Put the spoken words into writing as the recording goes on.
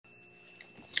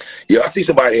Yeah, I see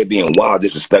somebody here being wild,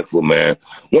 disrespectful, man.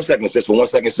 1 second, sis. For 1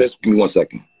 second, sis. Give me 1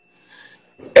 second.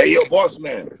 Hey, yo, boss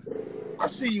man. I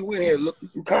see you in here. Look,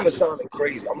 you kind of sounding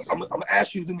crazy. I'm gonna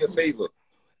ask you to do me a favor.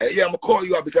 And yeah, I'm gonna call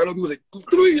you out because I know people say,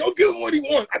 "3, don't give him what he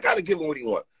want." I gotta give him what he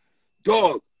want.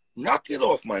 Dog, knock it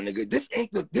off, my nigga. This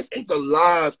ain't the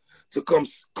live to come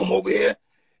over here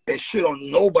and shit on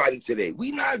nobody today.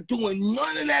 We not doing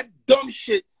none of that dumb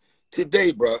shit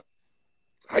today, bro.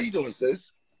 How you doing,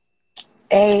 sis?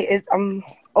 Hey, I'm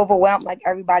overwhelmed like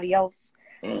everybody else.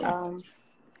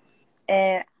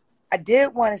 And I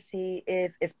did want to see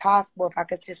if it's possible if I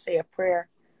could just say a prayer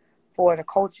for the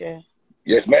culture.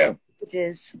 Yes, ma'am. Which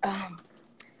is, I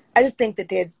just think that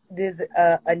there's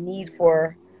a need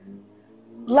for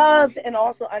love and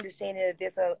also understanding that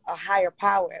there's a higher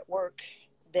power at work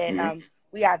that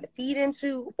we either feed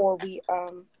into or we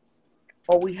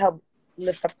help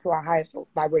lift up to our highest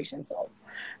vibration. So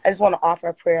I just want to offer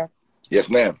a prayer. Yes,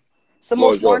 ma'am. So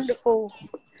most wonderful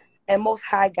and most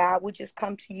high God, we just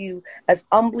come to you as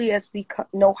humbly as we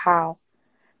know how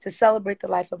to celebrate the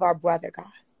life of our brother,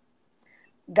 God.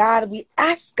 God, we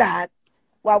ask, God,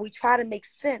 while we try to make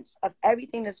sense of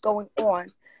everything that's going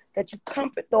on, that you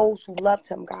comfort those who loved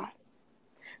him, God.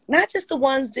 Not just the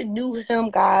ones that knew him,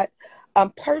 God,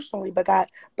 personally, but God,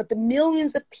 but the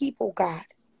millions of people, God,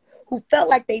 who felt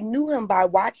like they knew him by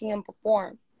watching him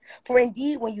perform. For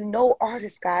indeed, when you know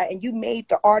artists, God, and you made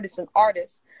the artists an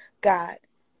artist, God,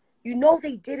 you know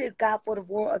they did it, God, for the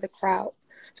roar of the crowd.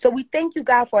 So we thank you,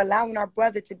 God, for allowing our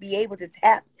brother to be able to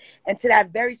tap into that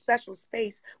very special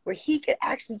space where he could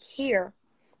actually hear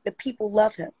the people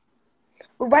love him.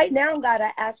 But right now, God,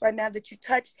 I ask right now that you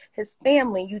touch his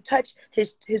family, you touch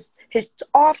his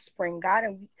offspring, God,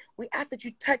 and we ask that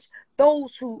you touch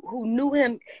those who knew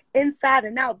him inside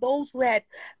and out, those who had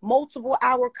multiple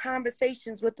hour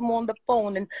conversations with him on the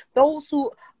phone, and those who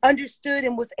understood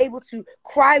and was able to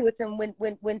cry with him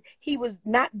when he was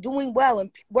not doing well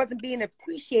and wasn't being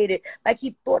appreciated like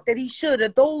he thought that he should, or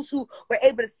those who were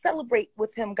able to celebrate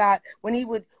with him, God, when he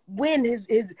would win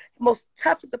his most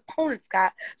toughest opponents,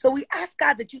 God. So we ask,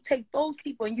 God, that you take those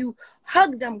people and you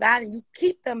hug them, God, and you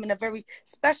keep them in a very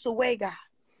special way, God.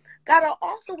 God, I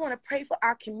also want to pray for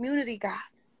our community, God,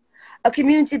 a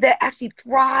community that actually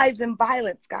thrives in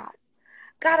violence, God.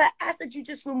 God, I ask that you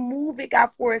just remove it, God,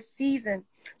 for a season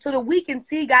so that we can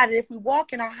see, God, that if we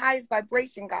walk in our highest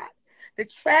vibration, God, the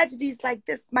tragedies like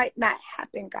this might not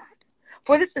happen, God.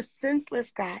 For this is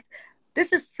senseless, God.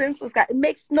 This is senseless, God. It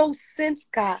makes no sense,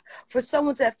 God, for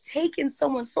someone to have taken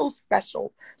someone so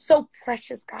special, so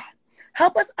precious, God.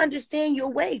 Help us understand your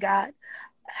way, God.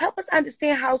 Help us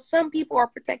understand how some people are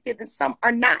protected and some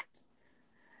are not.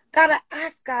 God, I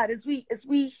ask, God, as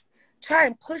we try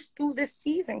and push through this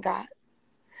season, God,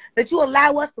 that you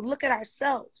allow us to look at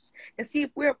ourselves and see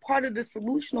if we're a part of the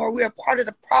solution or we're a part of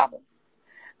the problem.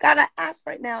 God, I ask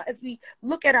right now, as we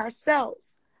look at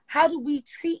ourselves, how do we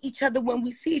treat each other when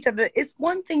we see each other? It's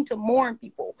one thing to mourn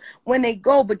people when they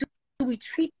go, but do we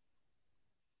treat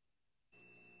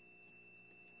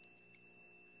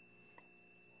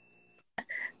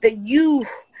that you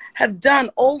have done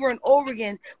over and over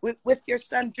again with your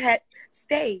son, Pet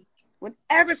Stay?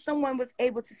 Whenever someone was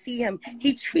able to see him,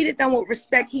 he treated them with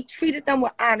respect. He treated them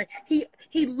with honor. He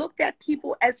looked at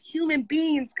people as human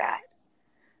beings, God.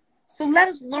 So let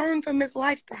us learn from his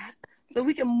life, God, so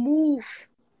we can move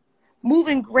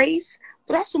in grace,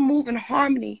 but also move in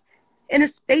harmony in a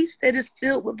space that is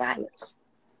filled with violence.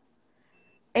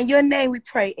 In your name we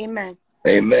pray, amen.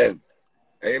 Amen.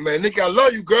 Amen. Nikki, I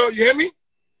love you, girl. You hear me?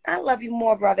 I love you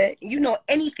more, brother. You know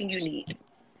anything you need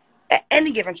at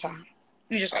any given time.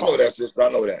 You just call. I know that, sister. I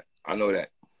know that.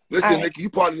 Listen, right. Nikki, you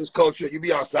part of this culture. You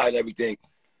be outside and everything.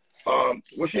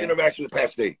 What's your interaction with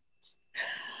Pat Stay?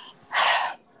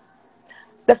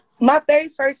 My very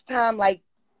first time, like,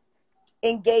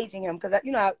 engaging him, because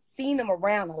I've seen him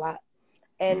around a lot,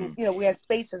 and we had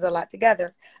spaces a lot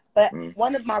together. But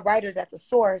one of my writers at the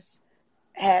Source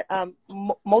had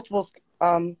multiple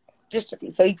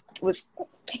dystrophy, so he was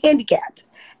handicapped,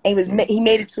 and he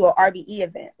made it to an RBE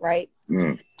event, right?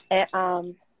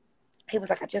 And he was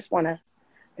like, I just want to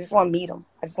meet him.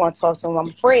 I just want to talk to him. I'm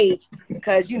afraid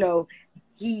because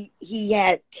he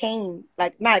had cane,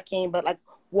 like not cane, but like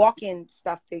walking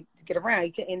stuff to get around.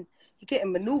 He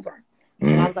couldn't maneuver.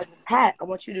 And I was like, Pat, I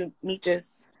want you to meet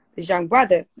this young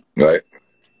brother. Right.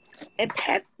 And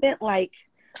Pat spent like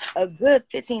a good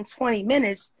 15, 20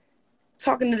 minutes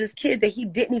talking to this kid that he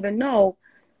didn't even know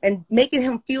and making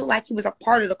him feel like he was a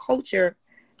part of the culture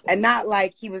and not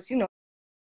like he was,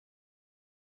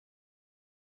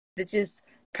 that just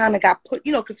kind of got put,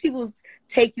 because people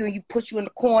take you and you put you in the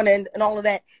corner and all of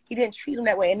that. He didn't treat him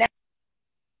that way. And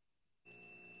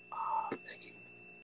Nikki.